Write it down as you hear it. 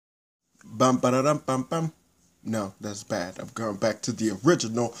Bum ba da dum bum bum. No, that's bad. I'm going back to the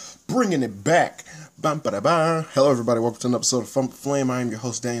original, bringing it back. Bum ba da ba. Hello, everybody. Welcome to an episode of Fump Flame. I am your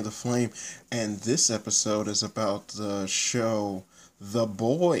host, Daniel the Flame, and this episode is about the show The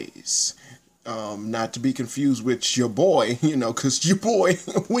Boys. Not to be confused with your boy, because your boy,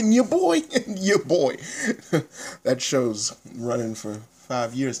 when your boy, your boy. That show's running for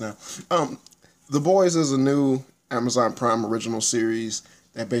 5 years now. The Boys is a new Amazon Prime original series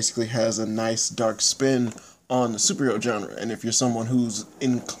that basically has a nice dark spin on the superhero genre. And if you're someone who's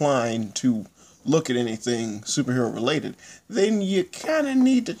inclined to look at anything superhero related, then you kind of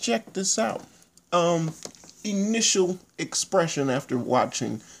need to check this out. Initial expression after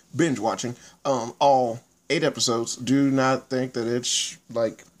binge watching, all 8 episodes. Do not think that it's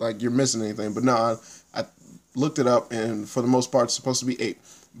like you're missing anything. But no, I looked it up, and for the most part, it's supposed to be 8.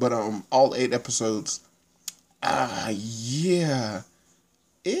 But all 8 episodes. Yeah,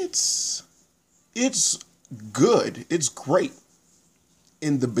 it's good. It's great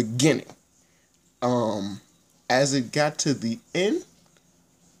in the beginning. As it got to the end,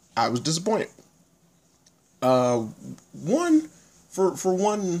 I was disappointed. One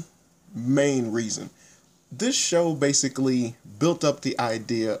main reason. This show basically built up the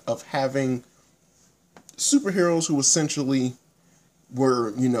idea of having superheroes who essentially were,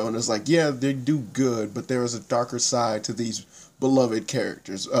 and it's like, yeah, they do good, but there is a darker side to these beloved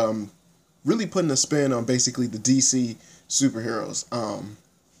characters. Really putting a spin on basically the DC superheroes.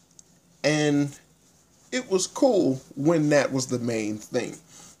 And it was cool when that was the main thing.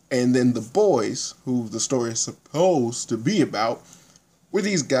 And then the boys, who the story is supposed to be about, were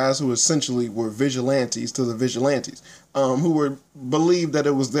these guys who essentially were vigilantes to the vigilantes, who were believed that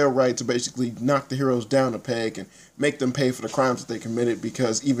it was their right to basically knock the heroes down a peg and make them pay for the crimes that they committed,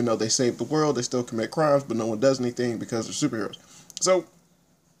 because even though they saved the world, they still commit crimes, but no one does anything because they're superheroes. So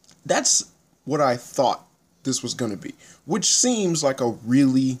that's what I thought this was going to be, which seems like a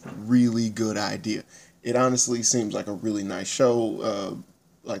really, really good idea. It honestly seems like a really nice show.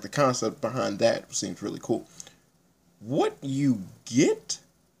 Like the concept behind that seems really cool. What you get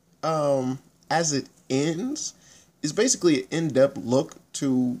as it ends is basically an in-depth look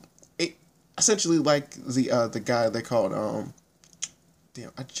to it, essentially like the guy they called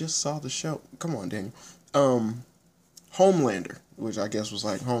damn, I just saw the show. Come on, Daniel. Homelander, which I guess was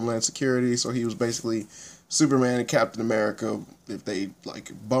like Homeland Security. So he was basically Superman and Captain America if they like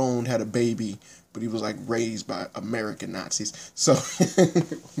boned, had a baby, but he was like raised by American Nazis. So,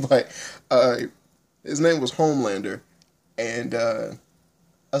 but his name was Homelander. And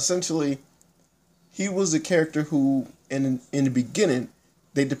essentially, he was a character who, in the beginning,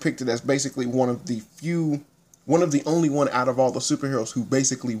 they depicted as basically one of the only one out of all the superheroes who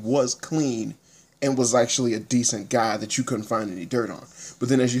basically was clean and was actually a decent guy that you couldn't find any dirt on. But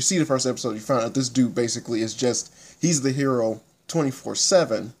then as you see the first episode, you find out this dude basically is he's the hero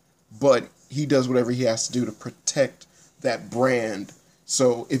 24/7, but he does whatever he has to do to protect that brand.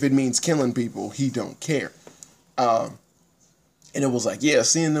 So if it means killing people, he don't care. And it was like, yeah,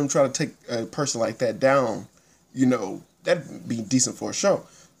 seeing them try to take a person like that down, that'd be decent for a show.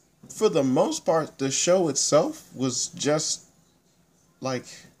 For the most part, the show itself was just like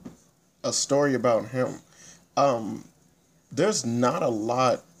a story about him. There's not a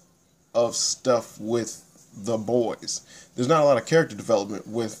lot of stuff with the boys. There's not a lot of character development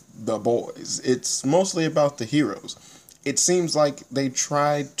with the boys. It's mostly about the heroes. It seems like they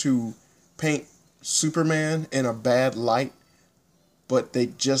tried to paint Superman in a bad light, but they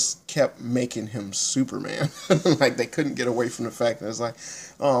just kept making him Superman. Like, they couldn't get away from the fact that it's like,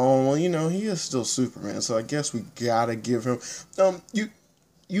 oh, well, he is still Superman, so I guess we gotta give him...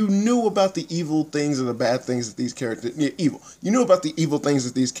 You knew about the evil things and the bad things that these characters... Yeah, evil. You knew about the evil things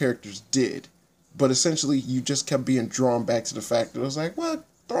that these characters did, but essentially you just kept being drawn back to the fact that it was like, well,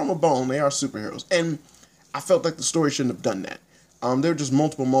 throw them a bone, they are superheroes. And I felt like the story shouldn't have done that. There were just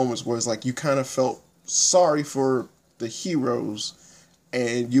multiple moments where it's like you kind of felt sorry for the heroes,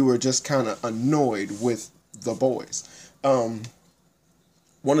 and you were just kind of annoyed with the boys. One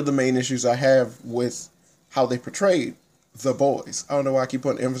of the main issues I have with how they portrayed the boys, I don't know why I keep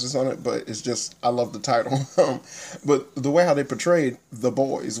putting emphasis on it, but it's just, I love the title. But the way how they portrayed the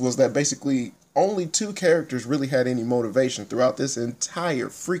boys was that basically only 2 characters really had any motivation throughout this entire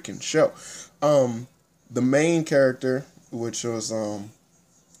freaking show. The main character, which was, I'm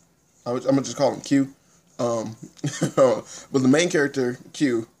gonna just call him Q. But the main character,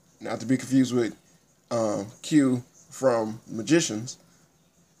 Q, not to be confused with Q from Magicians.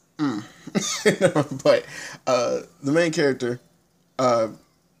 But the main character,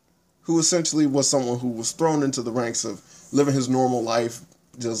 who essentially was someone who was thrown into the ranks of living his normal life,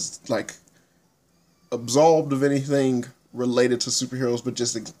 just like absolved of anything related to superheroes, but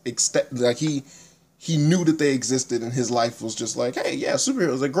just like he knew that they existed, and his life was just like, hey, yeah,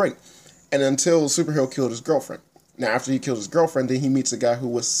 superheroes are great. And until Superhero killed his girlfriend. Now, after he killed his girlfriend, then he meets a guy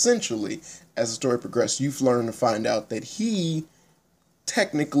who essentially, as the story progressed, you've learned to find out that he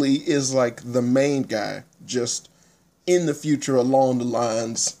technically is like the main guy, just in the future along the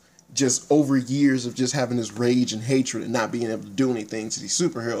lines, just over years of just having this rage and hatred and not being able to do anything to these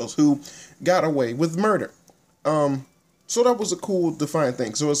superheroes who got away with murder. So that was a cool defined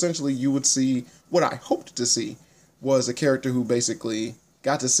thing. So essentially you would see what I hoped to see was a character who basically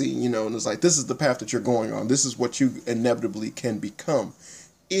got to see, you know, and it's like, this is the path that you're going on. This is what you inevitably can become.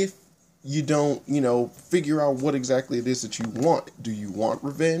 If you don't, you know, figure out what exactly it is that you want. Do you want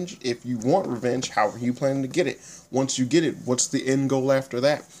revenge? If you want revenge, how are you planning to get it? Once you get it, what's the end goal after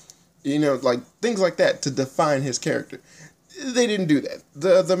that? You know, like things like that to define his character. They didn't do that.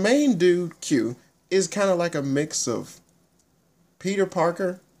 The main dude, Q, is kind of like a mix of Peter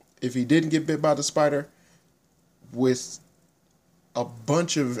Parker, if he didn't get bit by the spider, with a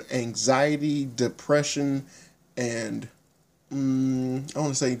bunch of anxiety, depression, and I want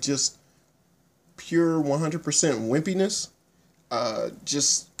to say just pure 100% wimpiness,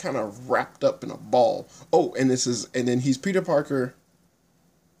 just kind of wrapped up in a ball. Oh, and then he's Peter Parker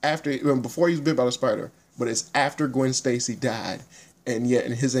before he was bit by the spider, but it's after Gwen Stacy died, and yet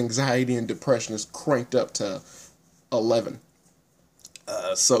his anxiety and depression is cranked up to 11.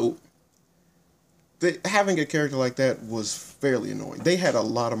 So having a character like that was fairly annoying. They had a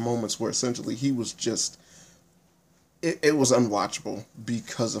lot of moments where essentially he was just, it was unwatchable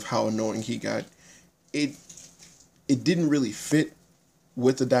because of how annoying he got. It didn't really fit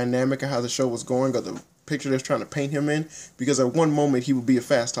with the dynamic of how the show was going or the picture they're trying to paint him in, because at one moment he would be a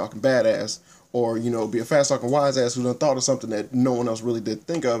fast-talking badass, or, you know, be a fast-talking wise ass who done thought of something that no one else really did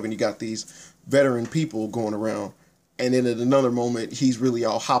think of, and you got these veteran people going around. And then at another moment, he's really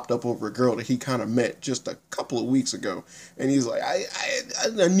all hopped up over a girl that he kind of met just a couple of weeks ago. And he's like,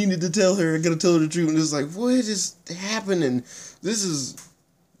 I needed to tell her, I gotta tell her the truth. And it's like, what is happening? This is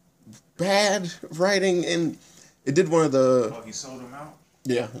bad writing. And it did one of the... Oh, he sold him out?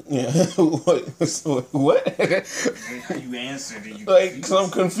 Yeah. What? How you answered it? Like, cause I'm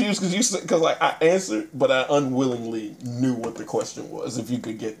confused because you said, cause like I answered, but I unwillingly knew what the question was. If you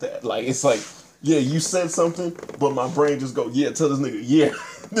could get that, like, it's like, yeah, you said something, but my brain just go, yeah, tell this nigga, yeah.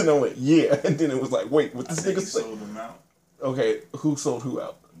 Then I went, yeah, and then it was like, wait, what this nigga say? Sold him out. Okay, who sold who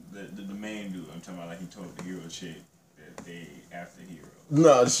out? The main dude. I'm talking about, like, he told the hero chick that they after hero.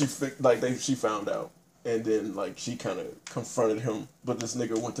 No, she found out. And then, like, she kind of confronted him, but this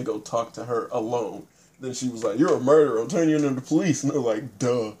nigga went to go talk to her alone. Then she was like, you're a murderer, I'll turn you into the police. And they're like,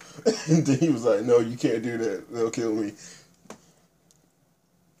 duh. And then he was like, no, you can't do that. They'll kill me.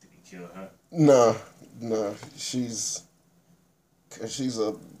 Did he kill her? Nah. She's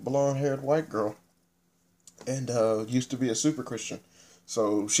a blonde-haired white girl. And used to be a super Christian.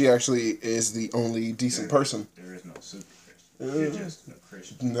 So she actually is the only decent person. There is no super Christian. You're just a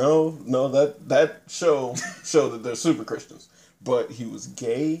Christian. No, that show showed that they're super Christians. But he was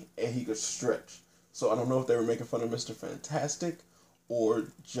gay and he could stretch. So I don't know if they were making fun of Mr. Fantastic or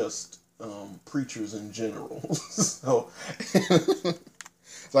just preachers in general. So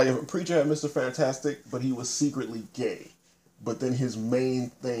it's like if a preacher had Mr. Fantastic, but he was secretly gay. But then his main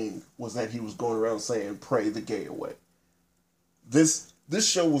thing was that he was going around saying, pray the gay away. This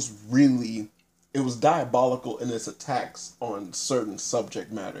show was really, it was diabolical in its attacks on certain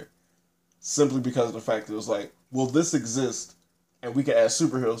subject matter. Simply because of the fact that it was like, well, this exists, and we can add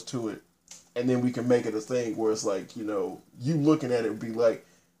superheroes to it, and then we can make it a thing where it's like, you know, you looking at it would be like,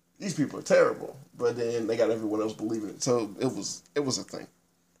 these people are terrible, but then they got everyone else believing it. So it was a thing.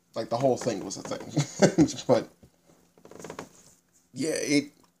 Like, the whole thing was a thing. But yeah,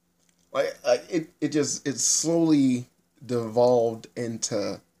 it slowly devolved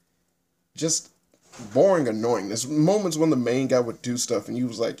into just boring annoying. There's moments when the main guy would do stuff and you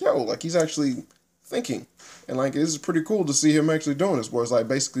was like, yo, like, he's actually thinking. And like, this is pretty cool to see him actually doing this, where it's like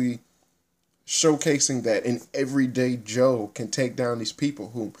basically showcasing that an everyday Joe can take down these people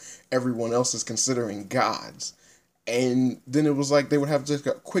whom everyone else is considering gods. And then it was like they would have just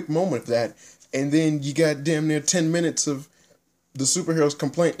a quick moment of that, and then you got damn near 10 minutes of the superheroes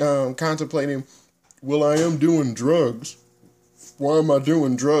contemplating, well, I am doing drugs. Why am I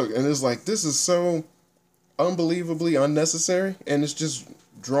doing drugs? And it's like, this is so unbelievably unnecessary, and it's just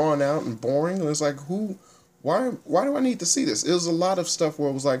drawn out and boring. And it's like, why do I need to see this? It was a lot of stuff where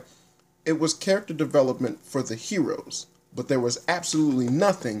it was like, it was character development for the heroes, but there was absolutely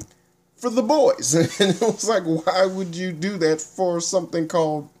nothing for the boys. And it was like, why would you do that for something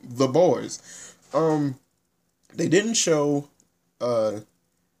called The Boys? They didn't show uh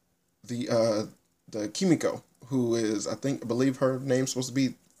the Kimiko, who is I believe her name's supposed to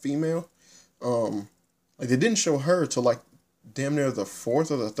be female. Like they didn't show her till like damn near the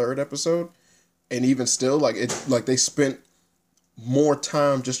fourth or the third episode, and even still, like they spent more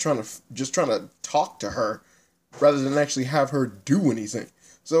time just trying to talk to her rather than actually have her do anything.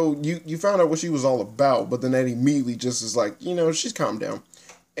 So you found out what she was all about, but then that immediately just is like, she's calmed down.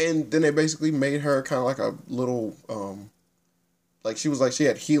 And then they basically made her kind of like a little, like she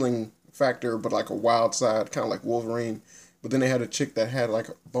had healing factor, but like a wild side, kind of like Wolverine. But then they had a chick that had like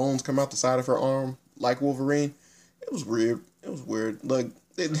bones come out the side of her arm, like Wolverine. It was weird. It was weird. Like,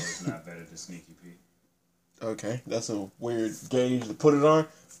 it's not better than Sneaky Pete. Okay, that's a weird gauge to put it on,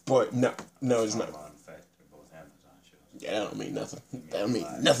 but no, it's not. Yeah, that don't mean nothing. That don't mean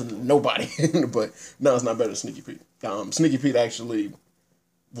nothing to nobody. But no, it's not better than Sneaky Pete. Sneaky Pete actually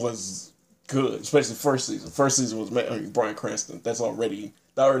was good, especially first season. First season was Bryan Cranston. That already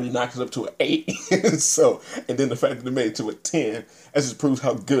knocked it up to an 8. So, and then the fact that they made it to a 10, that just proves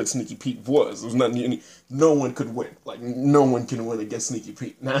how good Sneaky Pete was. There was nothing. No one could win. Like no one can win against Sneaky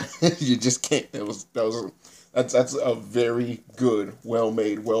Pete. Nah, you just can't. That's a very good, well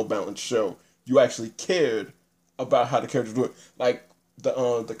made, well balanced show. You actually cared about how the characters do it. Like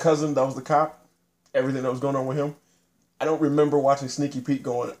the cousin that was the cop, everything that was going on with him. I don't remember watching Sneaky Pete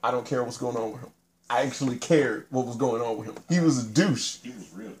going, I don't care what's going on with him. I actually cared what was going on with him. He was a douche. He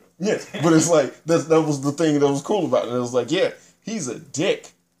was real though. Yeah, but it's like that was the thing that was cool about it. It was like, yeah, he's a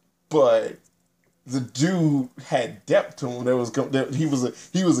dick, but the dude had depth to him.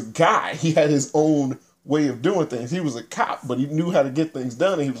 He was a guy. He had his own way of doing things. He was a cop, but he knew how to get things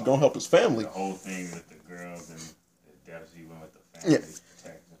done, and he was gonna help his family. The whole thing with the girls and the depths he went with the family.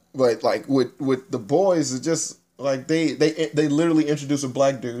 Yeah, but like with the boys, it's just like they literally introduced a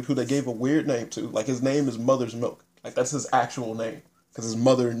black dude who they gave a weird name to. Like his name is Mother's Milk. Like that's his actual name because his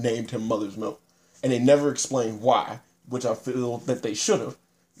mother named him Mother's Milk, and they never explained why, which I feel that they should have.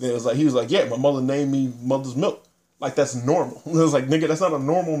 It was like he was like, yeah, my mother named me Mother's Milk. Like that's normal. It was like, nigga, that's not a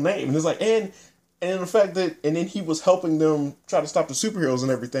normal name. And it's like, and the fact that, and then he was helping them try to stop the superheroes and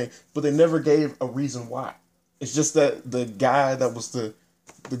everything, but they never gave a reason why. It's just that the guy that was the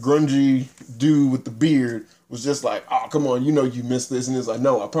grungy dude with the beard was just like, oh, come on, you missed this. And he's like,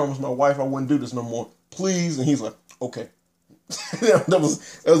 no, I promised my wife I wouldn't do this no more. Please. And he's like, okay. that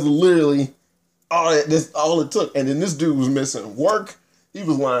was literally all it took. And then this dude was missing work. He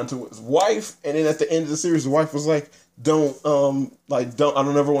was lying to his wife. And then at the end of the series, the wife was like, I don't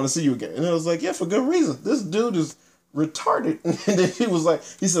ever want to see you again. And I was like, yeah, for good reason. This dude is retarded. And then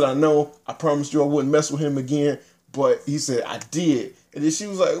he said, I know, I promised you I wouldn't mess with him again. But he said, I did. And then she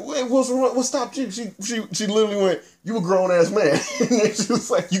was like, wait, what's wrong? What stopped you? She literally went, you a grown ass man. And then she was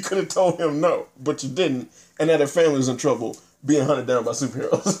like, you could have told him no, but you didn't. And that her family was in trouble being hunted down by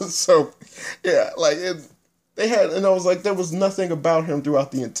superheroes. So, yeah, like they had, and I was like, there was nothing about him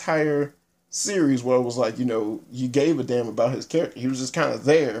throughout the entire series where it was like, you gave a damn about his character. He was just kind of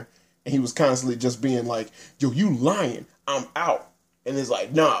there, and he was constantly just being like, yo, you lying, I'm out. And it's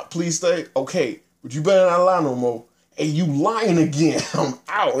like, nah, please stay. Okay, but you better not lie no more. Hey, you lying again, I'm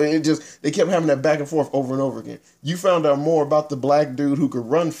out. And they kept having that back and forth over and over again. You found out more about the black dude who could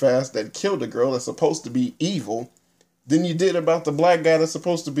run fast that killed a girl that's supposed to be evil than you did about the black guy that's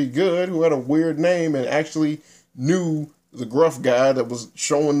supposed to be good, who had a weird name and actually knew the gruff guy that was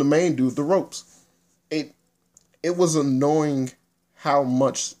showing the main dude the ropes. It was annoying how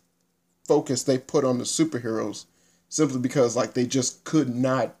much focus they put on the superheroes simply because like they just could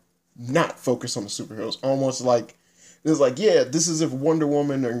not focus on the superheroes. Almost like it's like, yeah, this is if Wonder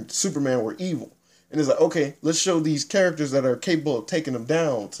Woman or Superman were evil. And it's like, okay, let's show these characters that are capable of taking them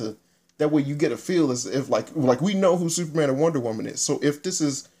down to that way you get a feel as if like we know who Superman and Wonder Woman is. So if this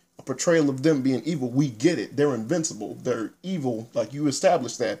is a portrayal of them being evil, we get it. They're invincible. They're evil. Like you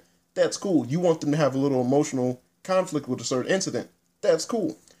established that. That's cool. You want them to have a little emotional conflict with a certain incident. That's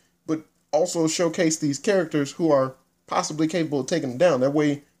cool. But also showcase these characters who are possibly capable of taking them down. That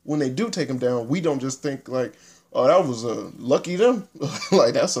way, when they do take them down, we don't just think like, oh, that was a lucky them.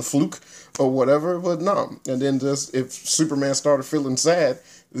 Like that's a fluke or whatever. But no. And then just if Superman started feeling sad,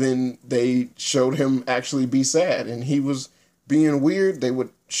 then they showed him actually be sad. And he was being weird. They would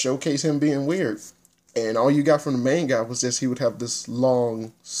showcase him being weird. And all you got from the main guy was just he would have this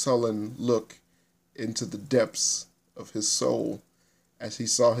long, sullen look into the depths of his soul as he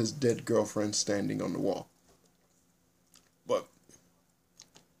saw his dead girlfriend standing on the wall. But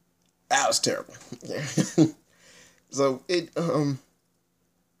that was terrible. So it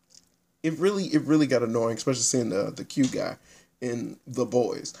really got annoying, especially seeing the Q guy in The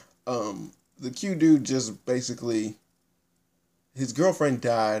Boys. the Q dude just basically, his girlfriend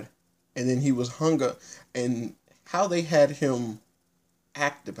died, and then he was hung up, and how they had him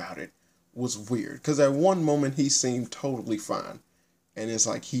act about it was weird. Because at one moment he seemed totally fine, and it's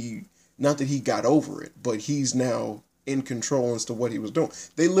like not that he got over it, but he's now in control as to what he was doing.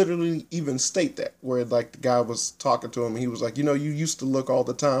 They literally even state that, where like the guy was talking to him, and he was like, you know, you used to look all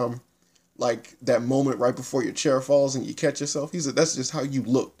the time like that moment right before your chair falls and you catch yourself. He said that's just how you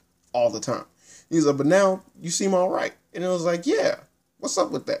looked all the time. He's like, but now you seem all right. And it was like, yeah, what's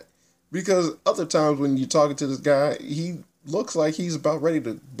up with that? Because other times when you're talking to this guy, he looks like he's about ready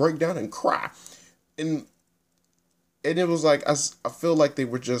to break down and cry. And it was like, I feel like they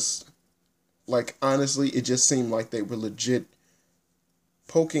were just, like, honestly, it just seemed like they were legit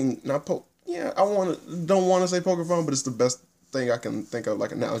yeah, don't want to say poking fun, but it's the best thing I can think of,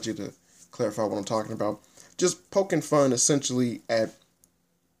 like, analogy to clarify what I'm talking about. Just poking fun, essentially, at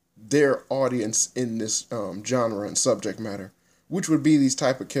their audience in this genre and subject matter, which would be these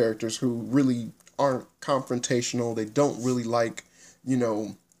type of characters who really aren't confrontational. They don't really like,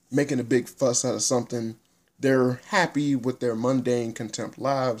 making a big fuss out of something. They're happy with their mundane contempt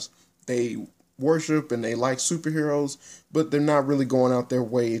lives. They worship and they like superheroes, but they're not really going out their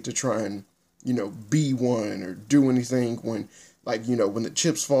way to try and, be one or do anything when, like, when the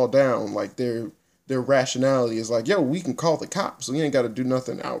chips fall down, like their rationality is like, yo, we can call the cops, so you ain't got to do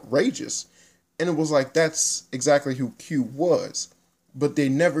nothing outrageous. And it was like, that's exactly who Q was. But they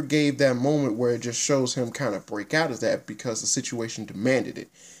never gave that moment where it just shows him kind of break out of that because the situation demanded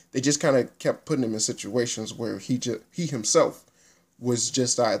it. They just kind of kept putting him in situations where he himself was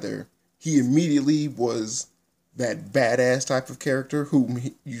just either, he immediately was that badass type of character whom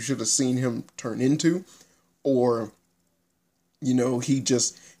you should have seen him turn into, or,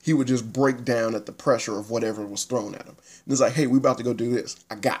 he would just break down at the pressure of whatever was thrown at him. And it's like, hey, we about to go do this.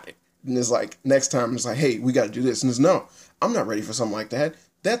 I got it. And it's like, next time it's like, hey, we got to do this. And it's, no, I'm not ready for something like that.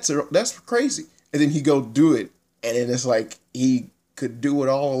 That's crazy. And then he go do it. And then it's like, he could do it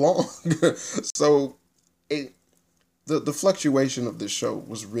all along. So the fluctuation of this show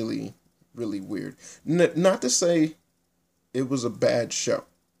was really, really weird. Not to say it was a bad show.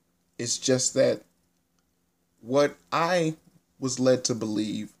 It's just that what I was led to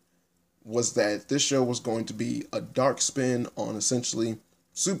believe was that this show was going to be a dark spin on essentially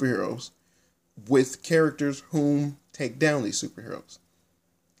superheroes with characters whom take down these superheroes.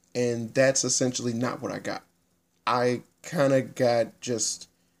 And that's essentially not what I got. I kind of got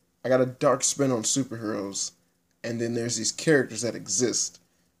a dark spin on superheroes, and then there's these characters that exist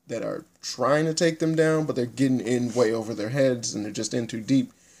that are trying to take them down, but they're getting in way over their heads, and they're just in too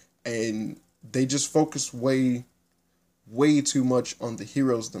deep, and they just focus way too much on the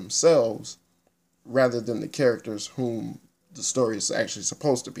heroes themselves rather than the characters whom the story is actually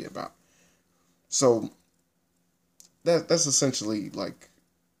supposed to be about. So that's essentially like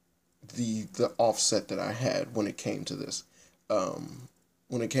the offset that I had when it came to this.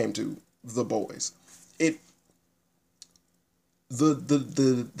 When it came to The Boys. The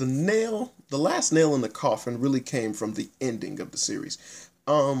last nail in the coffin really came from the ending of the series.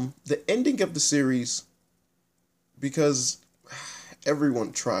 The ending of the series, because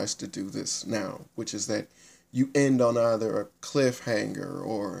everyone tries to do this now, which is that you end on either a cliffhanger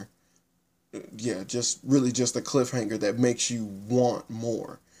or, just a cliffhanger that makes you want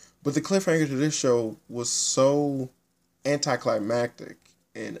more. But the cliffhanger to this show was so anticlimactic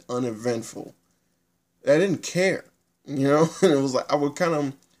and uneventful that I didn't care, And it was like,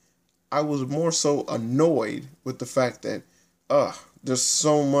 I was more so annoyed with the fact that, there's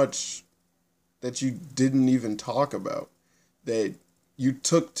so much that you didn't even talk about, that you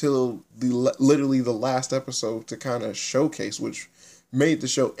took till literally the last episode to kind of showcase, which made the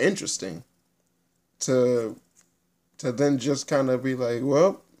show interesting, to then just kind of be like,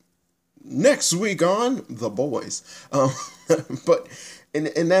 well, next week on The Boys. But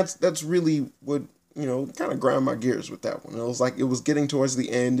that's really what, kind of grind my gears with that one. It was like, it was getting towards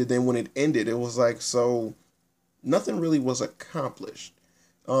the end, and then when it ended, it was like, so nothing really was accomplished.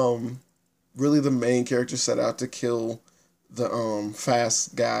 Really the main character set out to kill the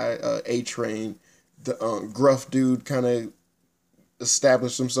fast guy, A-Train. The gruff dude kind of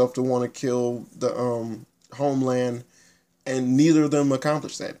established himself to want to kill the Homeland, and neither of them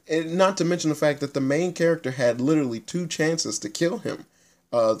accomplished that. And not to mention the fact that the main character had literally 2 chances to kill him,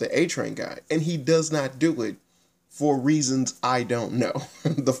 the A-Train guy, and he does not do it for reasons I don't know.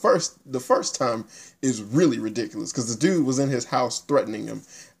 The first time is really ridiculous because the dude was in his house threatening him,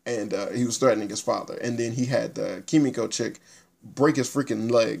 and he was threatening his father, and then he had the Kimiko chick break his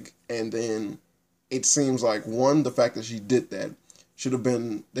freaking leg, and then it seems like, one, the fact that she did that,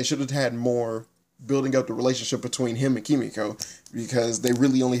 they should have had more building up the relationship between him and Kimiko, because they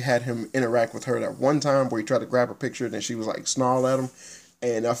really only had him interact with her that one time where he tried to grab her picture and then she was like snarled at him.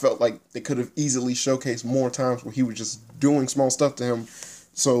 And I felt like they could have easily showcased more times where he was just doing small stuff to him.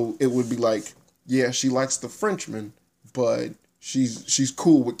 So it would be like, yeah, she likes the Frenchman, but she's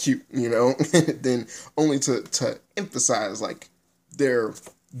cool with cute, you know? Then only to emphasize like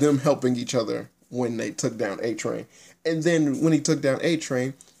them helping each other when they took down A-Train. And then when he took down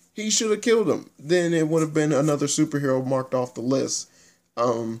A-Train, he should have killed him. Then it would have been another superhero marked off the list.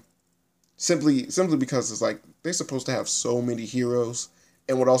 Simply because it's like they're supposed to have so many heroes.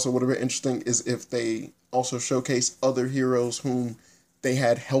 And what also would have been interesting is if they also showcase other heroes whom they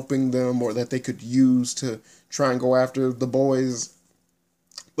had helping them or that they could use to try and go after the boys.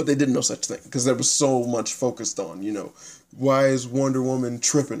 But they did no such thing because there was so much focused on, you know, why is Wonder Woman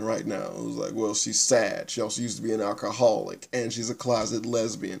tripping right now? It was like, well, she's sad. She also used to be an alcoholic and she's a closet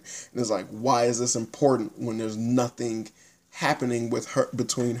lesbian. And it's like, why is this important when there's nothing happening with her,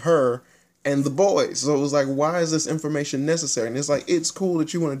 between her and the boys? So it was like, why is this information necessary? And it's like, it's cool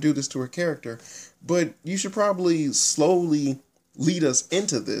that you want to do this to her character, but you should probably slowly lead us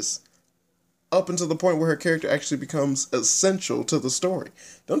into this up until the point where her character actually becomes essential to the story.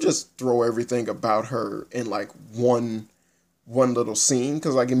 Don't just throw everything about her in like one little scene,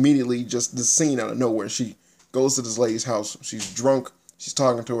 because like immediately just this scene out of nowhere, she goes to this lady's house, she's drunk, she's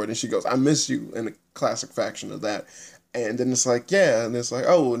talking to her, and she goes, I miss you, in a classic faction of that. And then it's like, yeah, and it's like,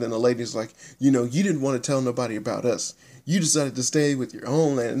 oh, and then the lady's like, you know, you didn't want to tell nobody about us. You decided to stay with your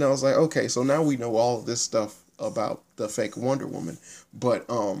own land. And I was like, okay, so now we know all of this stuff about the fake Wonder Woman. But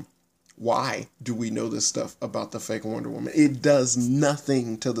why do we know this stuff about the fake Wonder Woman? It does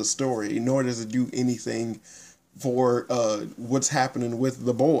nothing to the story, nor does it do anything for what's happening with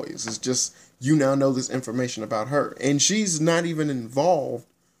the boys. It's just, you now know this information about her. And she's not even involved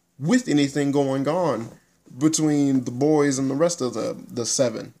with anything going on between the boys and the rest of the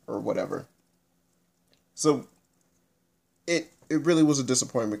seven or whatever. So it really was a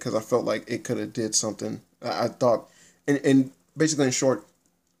disappointment because I felt like it could have did something. I thought, and basically in short,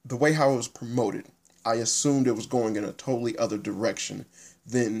 the way how it was promoted, I assumed it was going in a totally other direction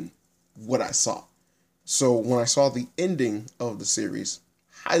than what I saw. So when I saw the ending of the series,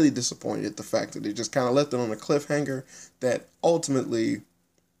 highly disappointed at the fact that they just kind of left it on a cliffhanger that ultimately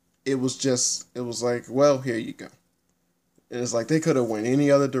it was like, well, here you go. And it's like they could have went any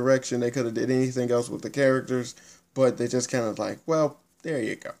other direction. They could have did anything else with the characters, but they just kind of like, well, there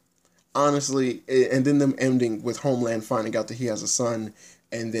you go. Honestly, and then them ending with Homeland finding out that he has a son,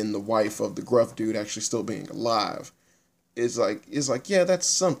 and then the wife of the gruff dude actually still being alive. It's like, yeah, that's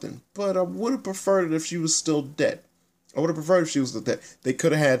something. But I would have preferred it if she was still dead. I would have preferred if she was still dead. They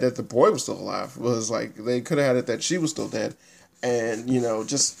could have had that the boy was still alive. It was like, they could have had it that she was still dead. And, you know,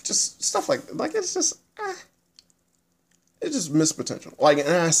 just stuff like it's just, it's just missed potential. Like, and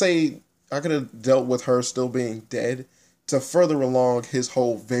I say, I could have dealt with her still being dead to further along his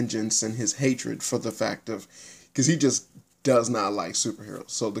whole vengeance and his hatred for the fact of, because he just does not like superheroes.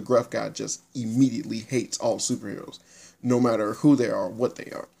 So the gruff guy just immediately hates all superheroes, no matter who they are, what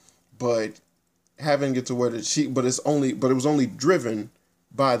they are. But having it to where that but it was only driven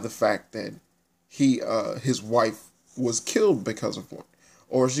by the fact that his wife was killed because of one,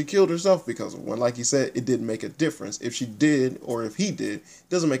 or she killed herself because of one. Like he said, it didn't make a difference. If she did, or if he did, it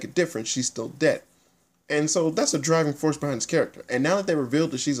doesn't make a difference. She's still dead. And so that's a driving force behind his character. And now that they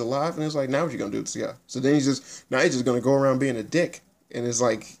revealed that she's alive, and it's like, now what you gonna do with this guy? So then he's just gonna go around being a dick. And he's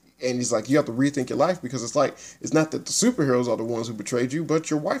like, you have to rethink your life, because it's like, it's not that the superheroes are the ones who betrayed you, but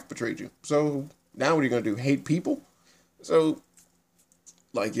your wife betrayed you. So now what are you gonna do? Hate people? So,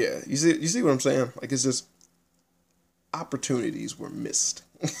 like, yeah, you see what I'm saying? Like, it's just opportunities were missed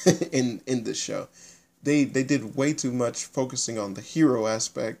in this show. They did way too much focusing on the hero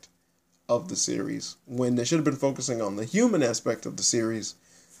aspect of the series when they should have been focusing on the human aspect of the series,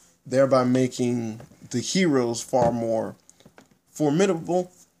 thereby making the heroes far more formidable,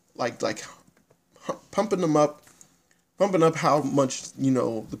 like pumping up how much, you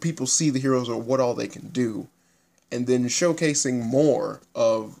know, the people see the heroes or what all they can do, and then showcasing more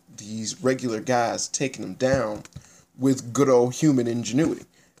of these regular guys taking them down with good old human ingenuity,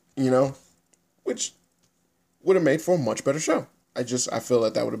 you know, which would have made for a much better show. I feel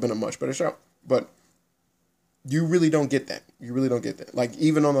that would have been a much better show. But you really don't get that. You really don't get that. Like,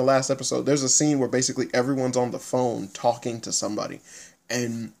 even on the last episode, there's a scene where basically everyone's on the phone talking to somebody.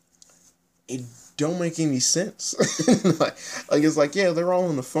 And it don't make any sense. like, it's like, yeah, they're all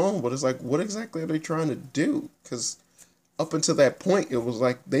on the phone, but it's like, what exactly are they trying to do? Because up until that point, it was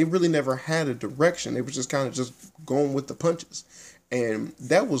like they really never had a direction. They were just kind of just going with the punches. And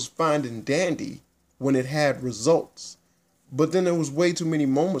that was fine and dandy when it had results. But then there was way too many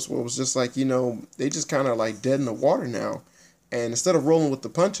moments where it was just like, they just kind of like dead in the water now. And instead of rolling with the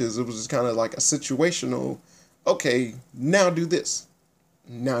punches, it was just kind of like a situational, okay, now do this,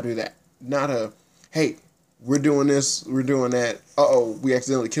 now do that. Not a, hey, we're doing this, we're doing that. Uh-oh, we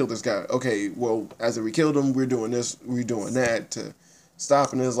accidentally killed this guy. Okay, well, after we killed him, we're doing this, we're doing that to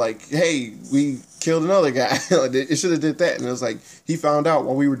stop. And it's like, hey, we killed another guy. It should have did that. And it was like, he found out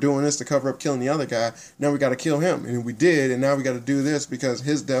while we were doing this to cover up killing the other guy. Now we got to kill him. And we did. And now we got to do this because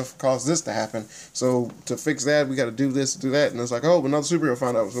his death caused this to happen. So to fix that, we got to do this, do that. And it's like, oh, another superhero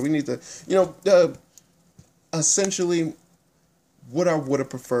found out. So we need to, essentially what I would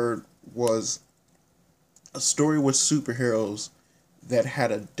have preferred was a story with superheroes that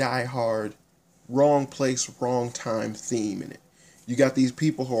had a die-hard, wrong place, wrong time theme in it. You got these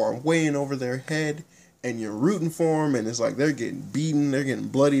people who are way in over their head, and you're rooting for them, and it's like they're getting beaten, they're getting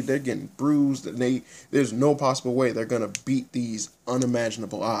bloodied, they're getting bruised, and there's no possible way they're going to beat these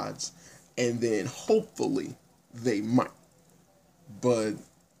unimaginable odds. And then hopefully they might. But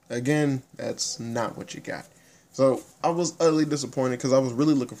again, that's not what you got. So I was utterly disappointed because I was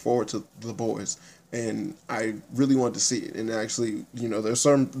really looking forward to The Boys, and I really wanted to see it. And actually, there's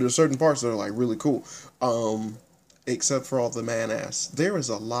certain parts that are like really cool. Except for all the man-ass. There is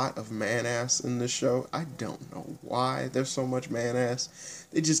a lot of man-ass in this show. I don't know why there's so much man-ass.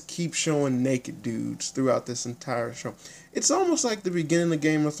 They just keep showing naked dudes throughout this entire show. It's almost like the beginning of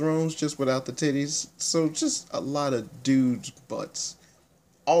Game of Thrones, just without the titties. So just a lot of dudes' butts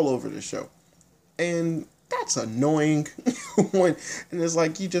all over the show. And that's annoying. And it's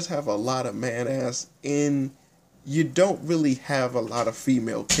like you just have a lot of man-ass, and you don't really have a lot of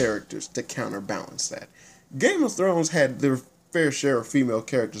female characters to counterbalance that. Game of Thrones had their fair share of female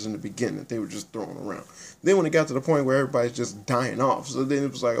characters in the beginning that they were just throwing around. Then when it got to the point where everybody's just dying off, so then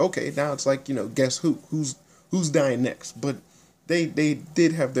it was like, okay, now it's like, guess who's dying next? But they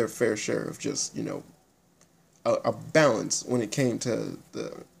did have their fair share of just, a balance when it came to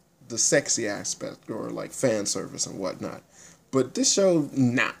the sexy aspect or like fan service and whatnot. But this show,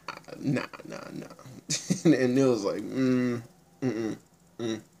 nah. And it was like,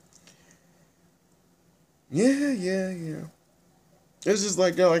 Yeah. It's just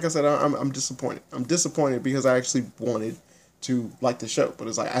like I said, I'm disappointed. I'm disappointed because I actually wanted to like the show, but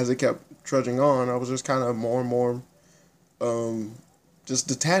it's like as it kept trudging on, I was just kind of more and more, just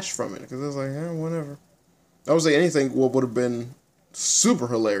detached from it because it was like, whatever. I would say anything would have been super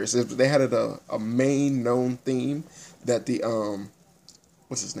hilarious if they had a main known theme that the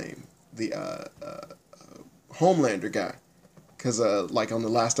what's his name, the Homelander guy. Because, like, on the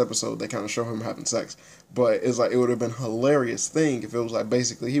last episode, they kind of show him having sex. But it's like, it would have been a hilarious thing if it was, like,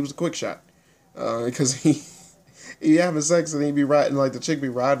 basically, he was a quick shot. Because he having sex and he'd be riding, like, the chick be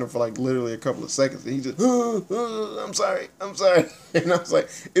riding him for, like, literally a couple of seconds. And he just, I'm sorry. And I was like,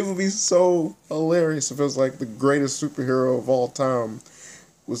 it would be so hilarious if it was, like, the greatest superhero of all time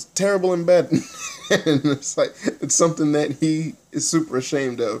was terrible in bed. And it's like, it's something that he is super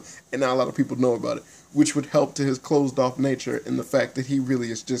ashamed of. And not a lot of people know about it. Which would help to his closed-off nature and the fact that he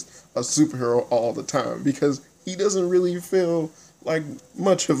really is just a superhero all the time. Because he doesn't really feel like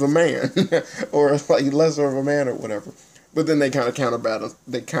much of a man. Or like lesser of a man or whatever. But then they kind of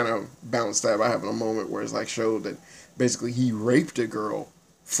balanced that by having a moment where it's like showed that basically he raped a girl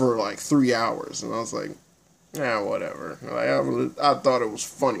for like 3 hours. And I was like, whatever. Like, I thought it was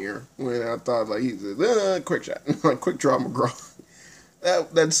funnier when I thought like he said, quick shot. Like quick draw McGraw.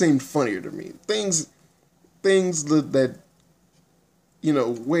 That seemed funnier to me. Things that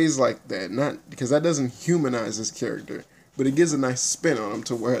ways like that, not because that doesn't humanize his character, but it gives a nice spin on him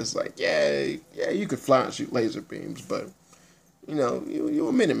to where it's like, yeah, you could fly and shoot laser beams, but you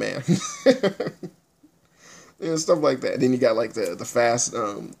a minute man. Stuff like that. Then you got like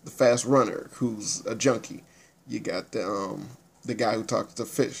the fast runner who's a junkie. You got the guy who talks to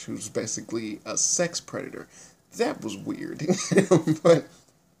fish who's basically a sex predator. That was weird. But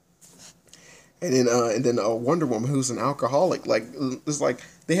and then Wonder Woman who's an alcoholic. Like it's like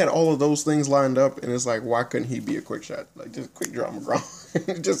they had all of those things lined up, and it's like, why couldn't he be a quick shot? Like just quick draw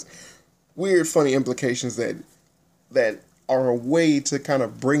McGraw. Just weird, funny implications that are a way to kind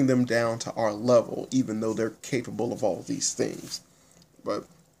of bring them down to our level, even though they're capable of all these things. But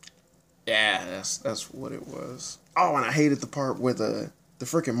yeah, that's what it was. Oh, and I hated the part where the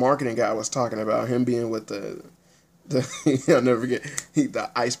freaking marketing guy was talking about him being with the I'll never forget, the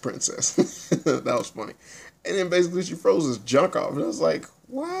Ice Princess. That was funny. And then basically she froze his junk off. And I was like,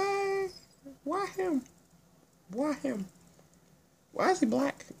 why? Why him? Why him? Why is he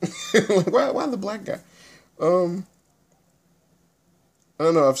black? Why the black guy? I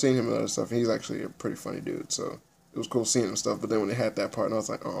don't know. I've seen him in other stuff. And he's actually a pretty funny dude. So it was cool seeing him stuff. But then when they had that part, and I was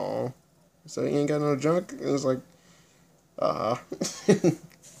like, oh, so he ain't got no junk. And it was like, ah.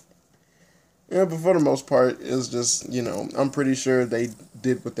 Yeah, but for the most part, it's just, I'm pretty sure they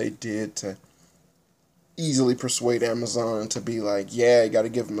did what they did to easily persuade Amazon to be like, yeah, you got to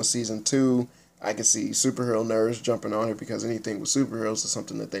give them a season 2. I can see superhero nerds jumping on it because anything with superheroes is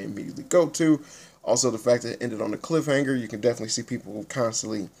something that they immediately go to. Also, the fact that it ended on a cliffhanger, you can definitely see people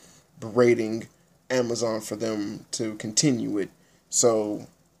constantly berating Amazon for them to continue it. So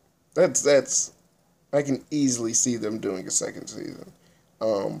that's I can easily see them doing a second season.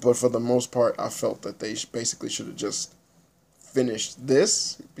 But for the most part, I felt that they basically should have just finished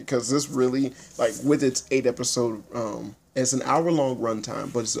this, because this really, like, with its 8 episode, it's an hour-long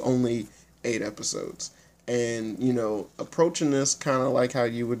runtime, but it's only 8 episodes. And, approaching this kind of like how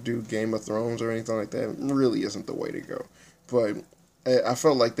you would do Game of Thrones or anything like that really isn't the way to go. But I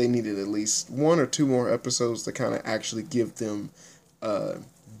felt like they needed at least 1 or 2 more episodes to kind of actually give them a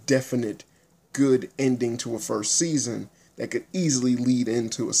definite good ending to a first season that could easily lead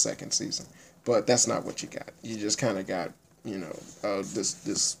into a second season. But that's not what you got. You just kind of got,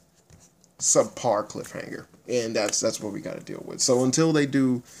 this subpar cliffhanger. And that's what we got to deal with. So until they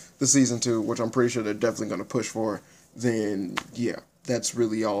do the season 2, which I'm pretty sure they're definitely going to push for, then yeah, that's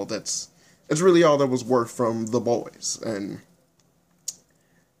really all that's really all that was worth from The Boys.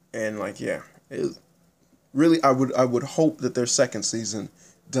 And like, yeah, really, I would hope that their second season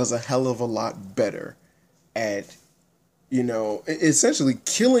does a hell of a lot better at, essentially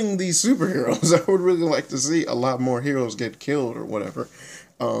killing these superheroes. I would really like to see a lot more heroes get killed or whatever.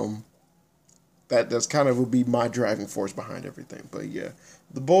 That's kind of would be my driving force behind everything. But yeah,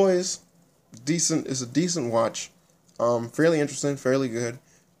 The Boys, decent. It's a decent watch. Fairly interesting, fairly good.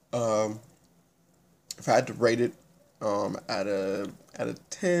 If I had to rate it, out of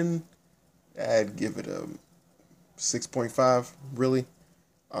 10, I'd give it a 6.5. Really,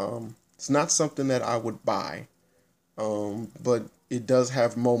 it's not something that I would buy. But it does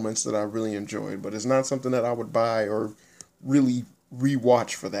have moments that I really enjoyed. But it's not something that I would buy or really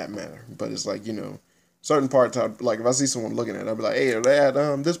rewatch for that matter. But it's like, certain parts, like if I see someone looking at it, I'll be like, hey, are they at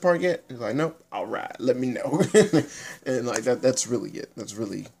this part yet? It's like, nope, all right, let me know. And like that's really it. That's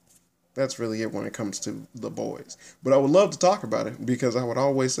really it when it comes to The Boys. But I would love to talk about it because I would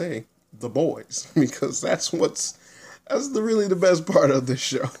always say The Boys, because that's really the best part of this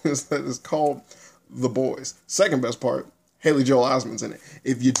show, is that it's called The Boys. Second best part, Haley Joel Osment's in it.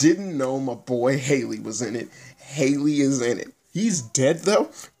 If you didn't know my boy Haley was in it, Haley is in it. He's dead though,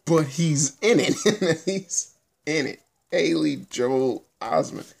 but he's in it. He's in it. Haley Joel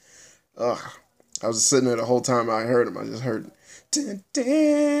Osment. Ugh. I was sitting there the whole time I heard him. I just heard. But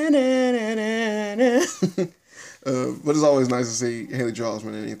it's always nice to see Haley Joel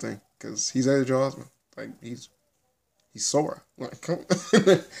Osment in anything, because he's Haley Joel Osment. Like he's Sora. Like, come on.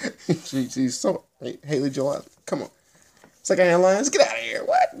 She's Sora. Haley Joel Osment. Come on. Second hand lines. Get out of here.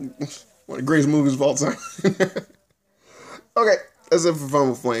 What? One of the greatest movies of all time. Okay, that's it for Fun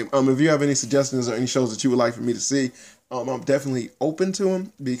with Flame. If you have any suggestions or any shows that you would like for me to see, I'm definitely open to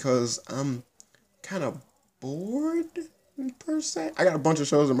them, because I'm kind of bored, per se. I got a bunch of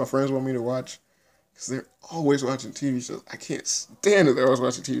shows that my friends want me to watch, because they're always watching TV shows. I can't stand it. They're always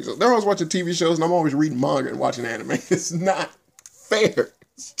watching TV shows. They're always watching TV shows, and I'm always reading manga and watching anime. It's not fair.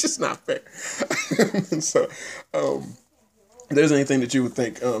 It's just not fair. So, if there's anything that you would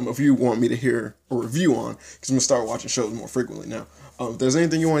think, if you want me to hear a review on, because I'm going to start watching shows more frequently now. If there's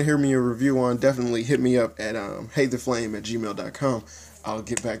anything you want to hear me a review on, definitely hit me up at heytheflame@gmail.com. I'll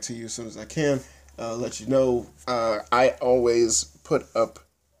get back to you as soon as I can. Let you know, I always put up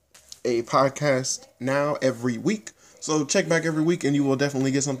a podcast now every week. So check back every week and you will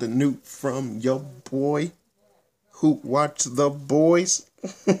definitely get something new from your boy who watch The Boys.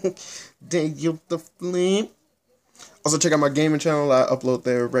 Daniel the Flame. Also, check out my gaming channel. I upload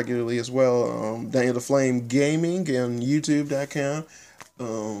there regularly as well. Daniel the Flame Gaming on YouTube.com.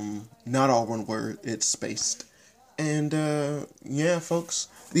 Not all one word. It's spaced. And, yeah, folks.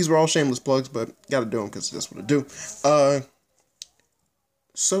 These were all shameless plugs, but gotta do them because that's what I do.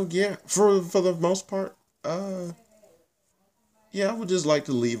 So, yeah, for the most part, yeah, I would just like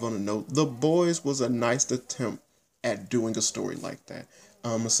to leave on a note. The Boys was a nice attempt at doing a story like that.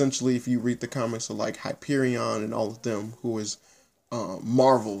 Essentially, if you read the comics of like Hyperion and all of them, who is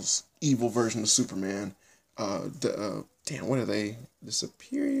Marvel's evil version of Superman, damn, what are they? The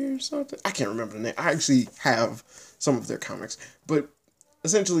Superior or something? I can't remember the name. I actually have some of their comics, but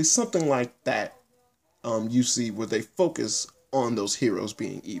essentially something like that. You see where they focus on those heroes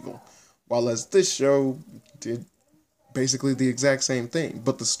being evil, while as this show did basically the exact same thing,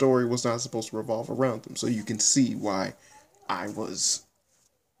 but the story was not supposed to revolve around them. So you can see why I was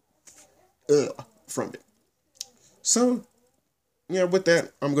from it. So yeah, with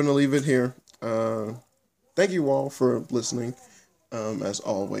that, I'm gonna leave it here. Thank you all for listening. As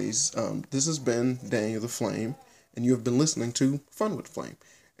always, this has been Daniel the Flame, and you have been listening to Fun with Flame.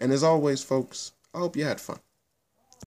 And as always, folks, I hope you had fun.